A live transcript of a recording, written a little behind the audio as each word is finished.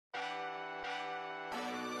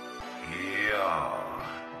Yeah,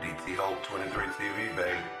 DT Hope 23 TV,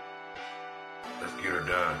 baby. Let's get her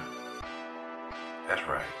done. That's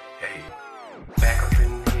right. Hey, back up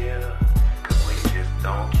in here, 'cause we just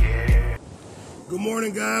don't care. Good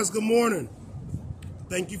morning, guys. Good morning.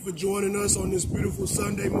 Thank you for joining us on this beautiful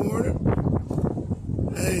Sunday morning.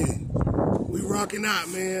 Hey, we rocking out,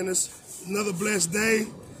 man. It's another blessed day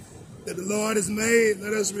that the Lord has made.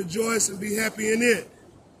 Let us rejoice and be happy in it.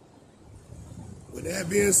 With that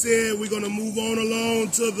being said, we're going to move on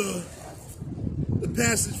along to the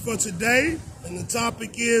passage for today. And the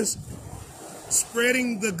topic is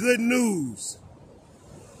spreading the good news.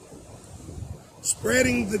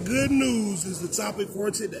 Spreading the good news is the topic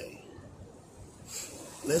for today.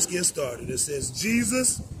 Let's get started. It says,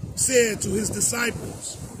 Jesus said to his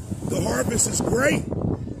disciples, "The harvest is great,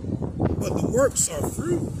 but the works are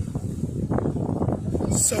few.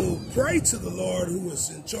 So pray to the Lord who is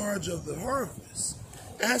in charge of the harvest.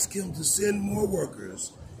 Ask him to send more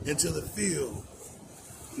workers into the field."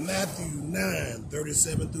 Matthew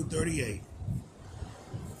 9:37-38.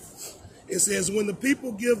 It says, when the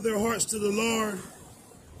people give their hearts to the Lord,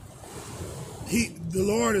 the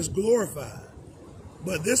Lord is glorified.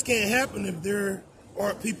 But this can't happen if there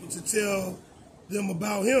aren't people to tell them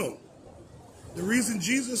about him. The reason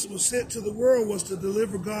Jesus was sent to the world was to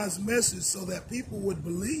deliver God's message so that people would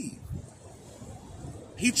believe.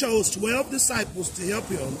 He chose 12 disciples to help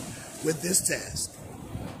him with this task.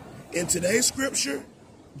 In today's scripture,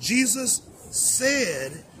 Jesus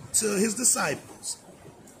said to his disciples,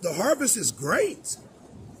 "The harvest is great,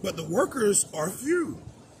 but the workers are few.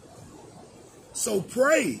 So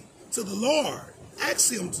pray to the Lord.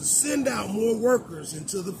 Ask him to send out more workers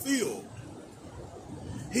into the field."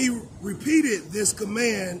 He repeated this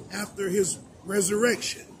command after his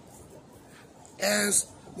resurrection. "As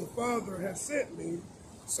the Father has sent me,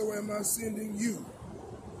 so am I sending you."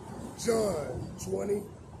 John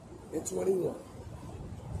 20:21.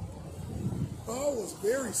 Paul was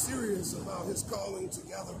very serious about his calling to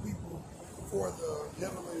gather people for the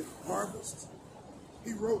heavenly harvest.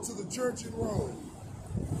 He wrote to the church in Rome,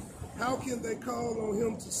 "How can they call on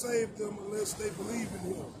him to save them unless they believe in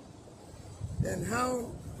him? And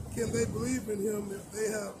how can they believe in him if they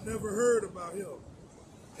have never heard about him?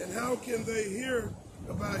 And how can they hear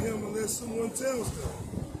about him unless someone tells them?"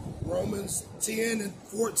 Romans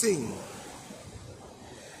 10:14.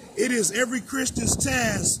 It is every Christian's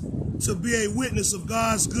task to be a witness of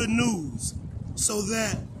God's good news so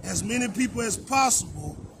that as many people as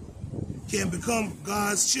possible can become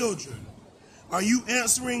God's children. Are you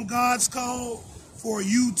answering God's call for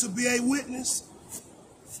you to be a witness?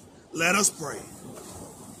 Let us pray.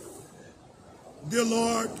 Dear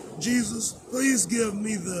Lord Jesus, please forgive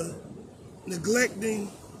me from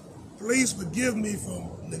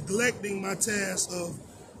neglecting my task of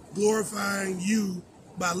glorifying you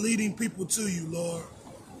by leading people to you, Lord.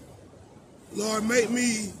 Lord, make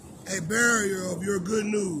me a barrier of your good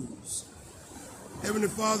news. Heavenly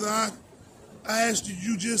Father, I ask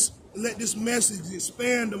you just let this message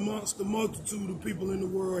expand amongst the multitude of people in the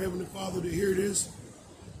world, Heavenly Father, to hear this.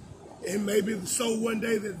 And maybe so one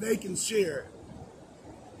day that they can share it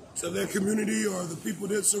to their community or the people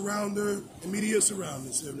that surround their immediate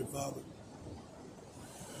surroundings, Heavenly Father.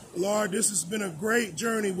 Lord, this has been a great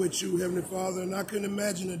journey with you, Heavenly Father, and I couldn't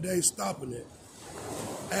imagine a day stopping it.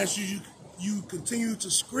 I ask you continue to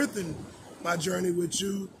strengthen my journey with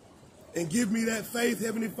you and give me that faith,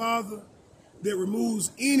 Heavenly Father, that removes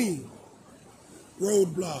any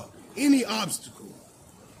roadblock, any obstacle,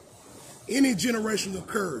 any generational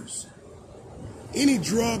curse, any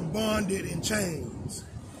drug bonded in chains,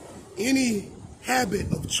 any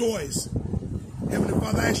habit of choice. Heavenly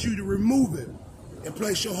Father, I ask you to remove it and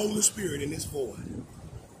place your Holy Spirit in this void.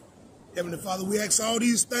 Heavenly Father, we ask all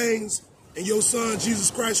these things in your Son, Jesus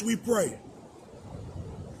Christ, we pray.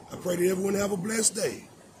 I pray that everyone have a blessed day.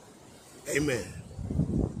 Amen.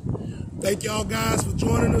 Thank y'all guys for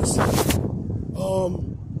joining us.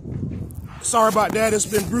 Sorry about that. It's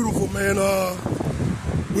been beautiful, man.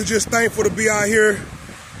 We're just thankful to be out here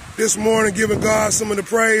this morning giving God some of the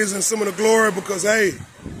praise and some of the glory because, hey,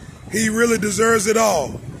 he really deserves it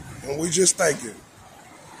all. And we just thank him.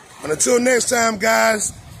 And until next time,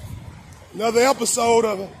 guys, another episode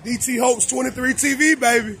of DT Hope's 23 TV,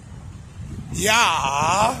 baby.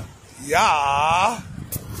 Yeah.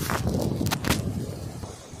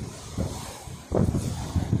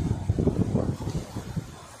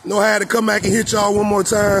 Know I had to come back and hit y'all one more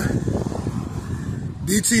time.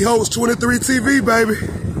 DT Hope's 23 TV, baby.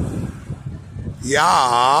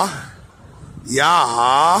 Yeah.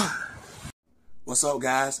 What's up,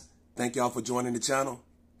 guys? Thank y'all for joining the channel.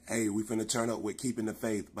 Hey, we finna turn up with Keeping the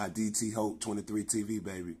Faith by DT Hope 23 TV,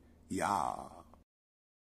 baby. Yeah.